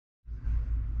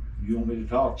You want me to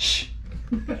talk? Shh.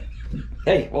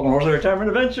 Hey, welcome to Horse Retirement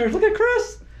Adventures. Look at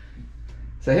Chris.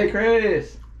 Say hey,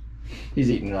 Chris.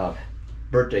 He's eating a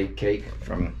birthday cake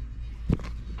from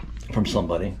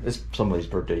somebody. It's somebody's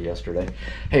birthday yesterday.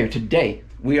 Hey, today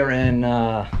we are in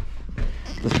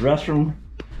this restroom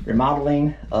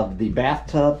remodeling of the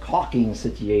bathtub caulking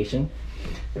situation.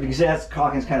 If you can see, that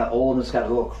caulking's kind of old and it's got a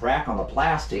little crack on the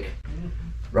plastic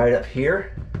right up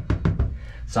here.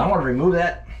 So I'm going to remove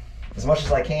that as much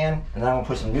as I can, and then I'm going to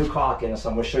put some new caulk in. So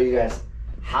I'm going to show you guys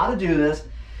how to do this,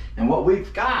 and what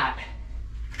we've got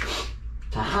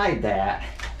to hide that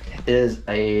is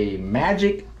a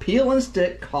Magic Peel and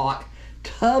Stick Caulk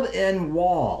tub and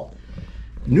wall.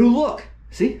 New look,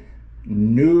 see?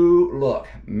 New look,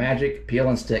 Magic Peel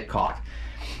and Stick Caulk.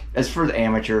 It's for the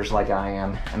amateurs like I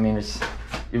am. I mean,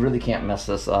 you really can't mess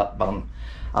this up, but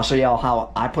I'll show y'all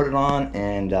how I put it on,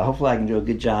 and hopefully I can do a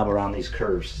good job around these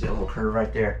curves. See a little curve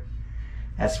right there?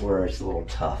 That's where it's a little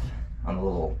tough on the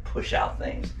little push out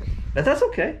things. But that's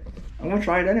okay. I'm gonna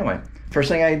try it anyway. First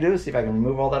thing I can do is see if I can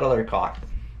remove all that other caulk.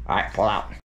 All right, pull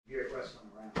out.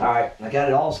 All right, I got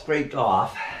it all scraped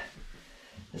off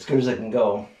as good as I can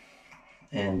go,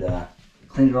 and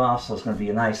cleaned it off so it's gonna be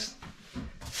a nice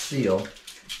seal.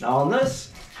 Now on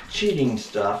this cheating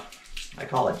stuff, I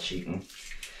call it cheating,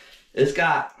 it's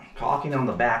got caulking on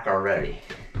the back already.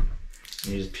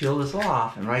 You just peel this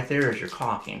off, and right there is your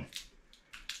caulking.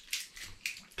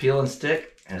 Peel and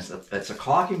stick, and it's a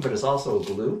caulking, but it's also a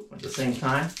glue at the same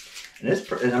time. And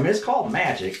it's called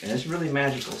Magic, and it's really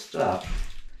magical stuff.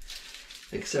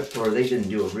 Except for they didn't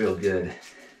do a real good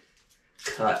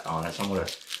cut on it, so I'm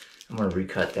gonna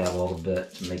recut that a little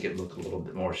bit to make it look a little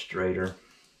bit more straighter.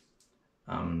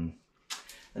 And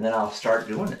then I'll start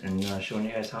doing it and showing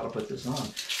you guys how to put this on.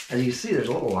 As you see, there's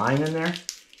a little line in there,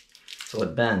 so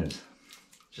it bends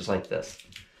just like this.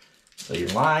 So you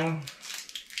line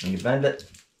and you bend it,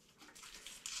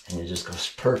 and it just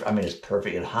goes perfect. I mean, it's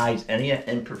perfect. It hides any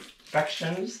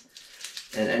imperfections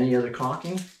in any other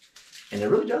caulking, and it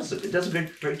really does. It does a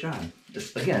great job.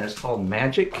 Again, it's called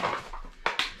Magic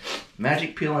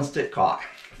Peel and Stick Caulk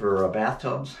for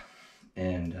bathtubs,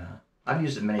 and I've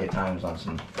used it many times on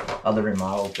some other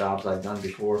remodel jobs I've done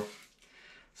before.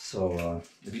 So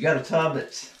if you got a tub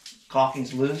that's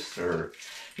caulking's loose, or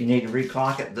if you need to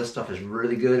re-caulk it, this stuff is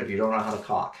really good if you don't know how to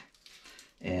caulk.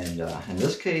 And in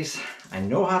this case, I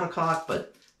know how to caulk,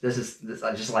 but I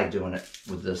just like doing it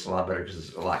with this a lot better because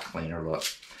it's a lot cleaner look.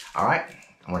 All right,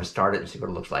 I'm going to start it and see what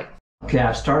it looks like. Okay,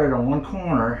 I started on one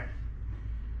corner,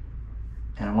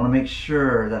 and I want to make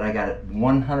sure that I got it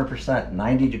 100%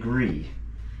 90 degree.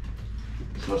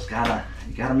 So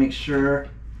you gotta make sure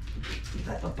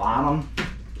that the bottom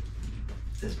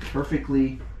is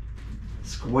perfectly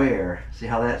square. See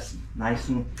how that's nice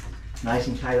and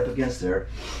tight up against there.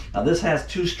 Now this has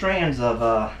two strands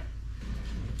of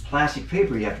plastic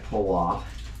paper you have to pull off.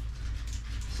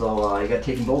 So you gotta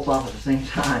take them both off at the same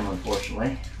time,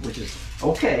 unfortunately, which is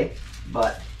okay,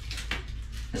 but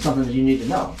it's something that you need to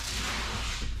know.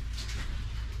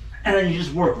 And then you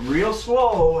just work real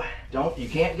slow. You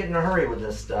can't get in a hurry with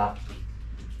this stuff,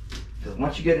 because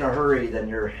once you get in a hurry, then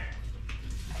you're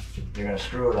gonna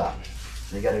screw it up.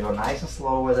 So you gotta go nice and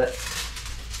slow with it,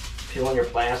 peeling your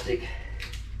plastic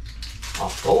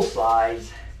off both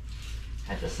sides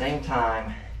at the same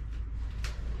time,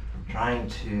 trying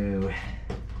to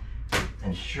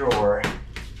ensure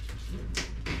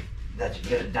that you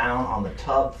get it down on the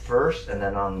tub first, and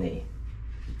then on the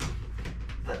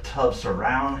tub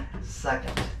surround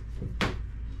second.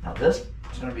 Now this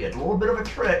is going to be a little bit of a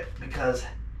trick because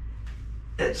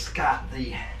it's got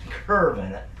the curve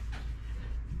in it.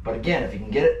 But again, if you can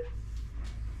get it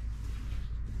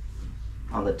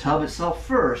on the tub itself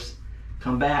first,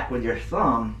 come back with your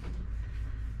thumb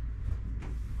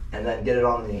and then get it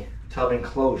on the tub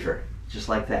enclosure, just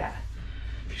like that.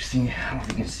 If you see, I don't know if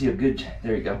you can see a good,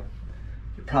 there you go.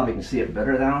 You probably can see it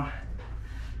better now.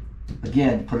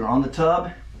 Again, put it on the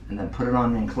tub and then put it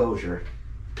on the enclosure,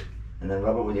 and then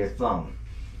rub it with your thumb.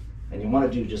 And you want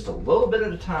to do just a little bit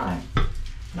at a time.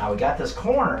 Now we got this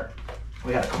corner.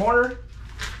 We got a corner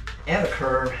and a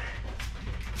curve.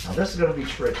 Now this is going to be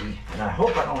tricky, and I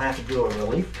hope I don't have to do a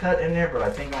relief cut in there, but I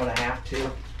think I'm going to have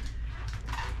to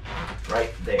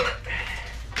right there.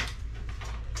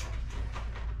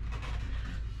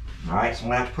 All right, so I'm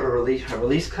going to have to put a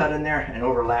release cut in there and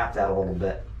overlap that a little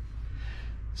bit.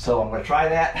 So I'm going to try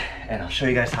that, and I'll show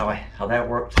you guys how that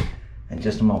worked in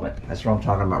just a moment. That's what I'm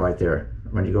talking about right there.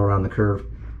 When you go around the curve,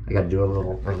 I got to do a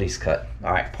little release cut.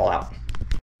 All right, pull out.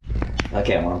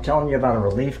 Okay, what I'm telling you about a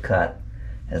relief cut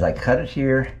is I cut it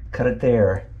here, cut it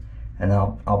there, And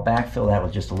I'll backfill that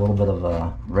with just a little bit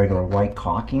of regular white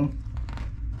caulking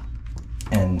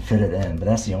and fit it in. But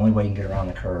that's the only way you can get around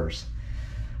the curves.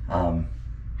 But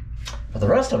the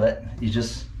rest of it, you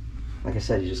just, like I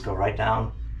said, you just go right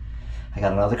down. I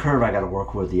got another curve I got to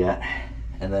work with yet,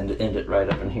 and then to end it right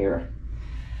up in here.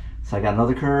 So I got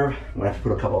another curve. I'm gonna have to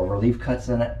put a couple of relief cuts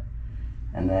in it,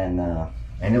 and then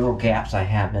any little gaps I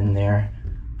have in there,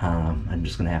 I'm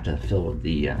just gonna have to fill with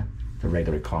the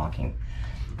regular caulking.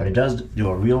 But it does do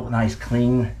a real nice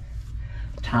clean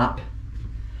top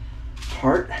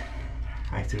part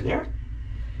right through there,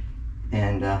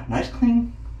 and nice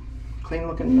clean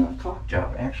looking caulk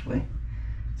job actually.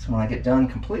 So when I get done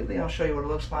completely, I'll show you what it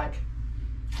looks like.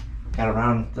 Got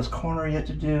around this corner yet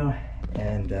to do,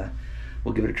 and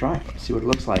we'll give it a try, see what it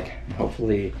looks like.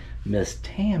 Hopefully Miss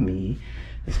Tammy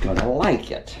is gonna like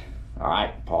it. All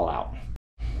right, Paul out.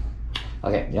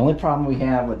 Okay, the only problem we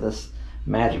have with this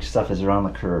Magic stuff is around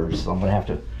the curves, so I'm gonna have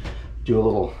to do a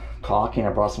little caulking. I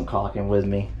brought some caulking with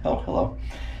me. Oh, hello.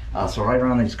 So right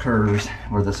around these curves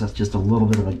where this is just a little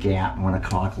bit of a gap, I'm gonna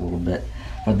caulk a little bit.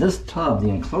 But this tub, the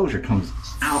enclosure comes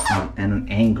out at an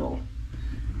angle,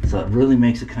 so it really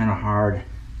makes it kind of hard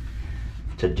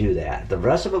to do that. The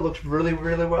rest of it looks really,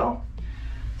 really well.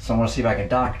 So I'm gonna see if I can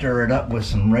doctor it up with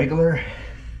some regular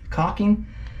caulking,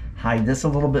 hide this a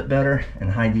little bit better,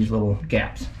 and hide these little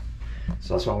gaps.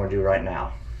 So that's what I'm gonna do right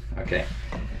now. Okay,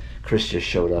 Chris just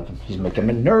showed up and he's making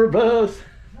me nervous.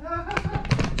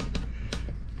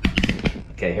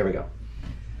 Okay, here we go.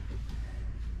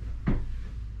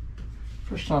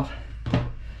 First off,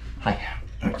 hi.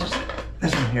 Just,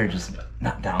 this one here just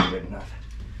not down good enough.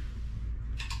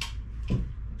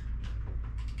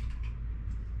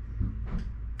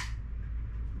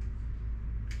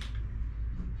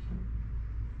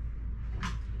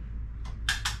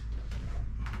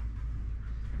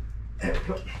 There we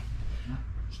go.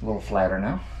 It's a little flatter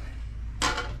now.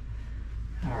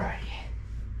 All right.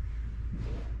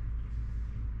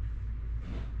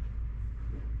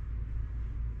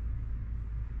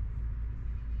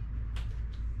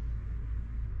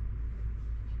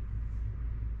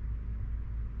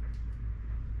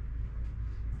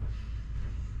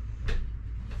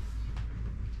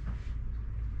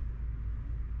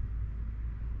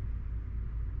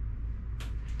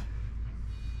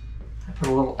 Put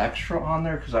a little extra on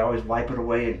there because I always wipe it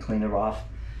away and clean it off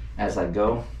as I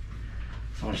go.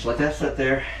 So I'm gonna just let that sit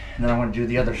there, and then I want to do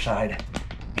the other side.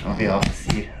 I don't know if y'all can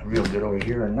see it real good over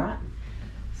here or not.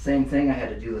 Same thing, I had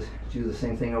to do the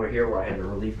same thing over here where I had to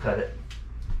relief cut it,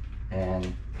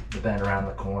 and the bend around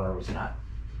the corner was not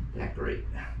that great.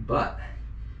 But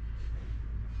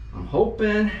I'm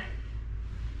hoping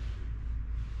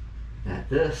that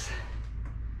this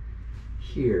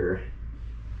here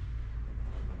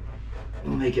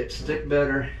will make it stick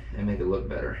better and make it look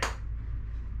better.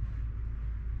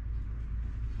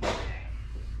 Okay,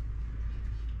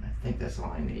 I think that's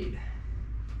all I need.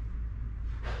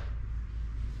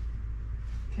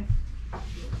 Okay.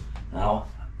 Now,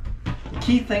 the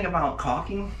key thing about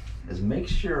caulking is make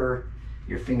sure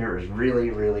your finger is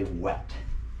really, really wet.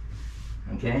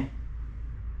 Okay?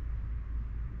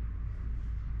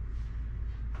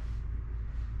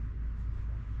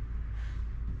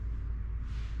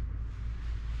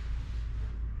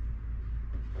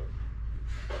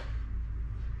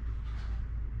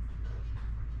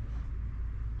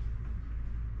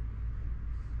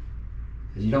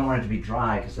 You don't want it to be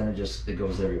dry because then it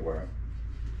goes everywhere.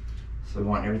 So we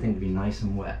want everything to be nice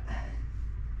and wet.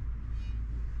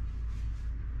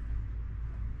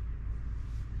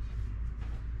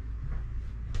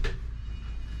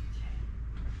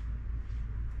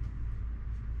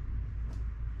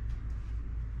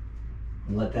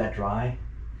 Let that dry,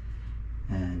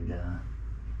 and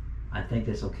I think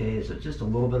it's okay. It's just a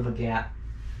little bit of a gap,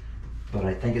 but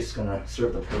I think it's going to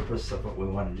serve the purpose of what we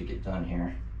wanted to get done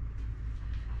here.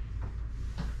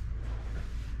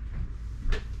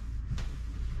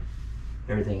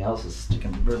 Everything else is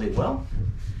sticking really well.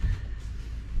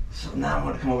 So now I'm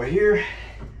going to come over here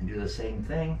and do the same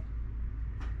thing.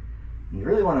 And you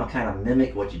really want to kind of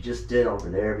mimic what you just did over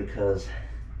there, because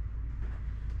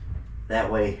that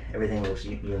way everything looks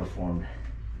uniform.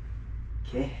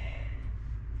 Okay.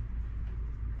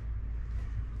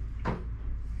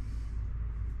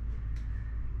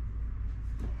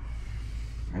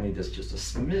 I need this just a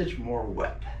smidge more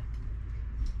wet.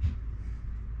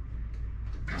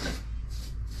 There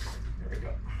we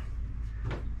go.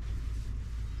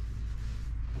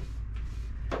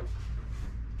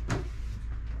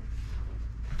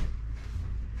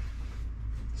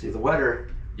 See, the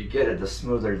wetter you get it, the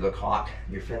smoother the caulk,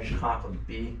 your finished caulk will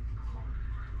be.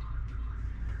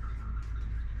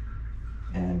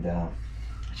 And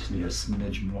I just need a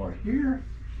smidge more here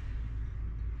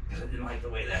because I didn't like the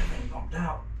way that thing bumped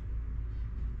out.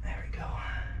 There we go.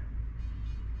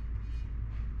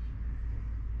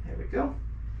 There we go.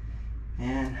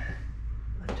 And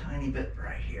a tiny bit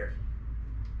right here.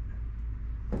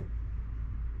 I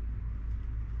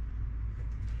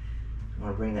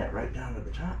want to bring that right down to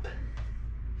the top.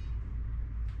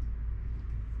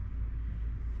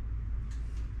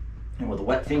 And with a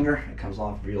wet finger, it comes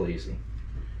off real easy.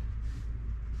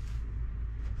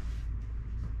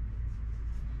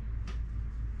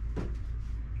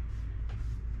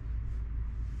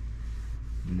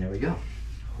 And there we go.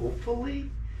 Hopefully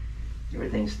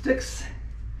everything sticks,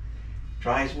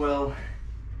 dries well,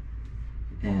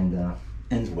 and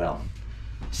ends well.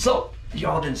 So,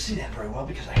 y'all didn't see that very well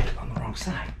because I had it on the wrong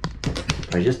side.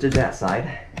 But I just did that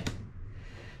side.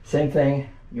 Same thing,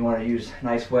 you want to use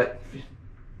nice wet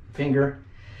finger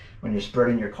when you're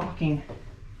spreading your caulking,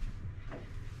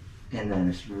 and then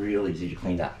it's real easy to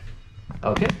clean up.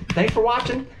 Okay, thanks for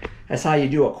watching. That's how you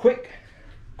do a quick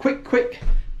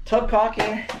tub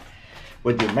caulking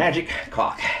with your Magic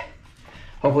Caulk.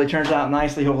 Hopefully it turns out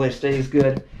nicely, hopefully it stays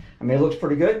good. I mean, it looks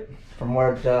pretty good from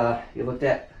what you looked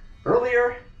at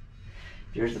earlier.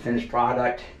 Here's the finished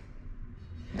product.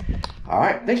 All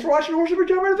right, thanks for watching Horse Super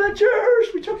Jumper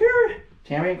Adventures. We took care of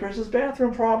Tammy and Chris's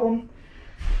bathroom problem.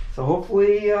 So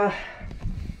hopefully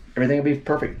everything will be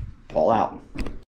perfect. Paul out.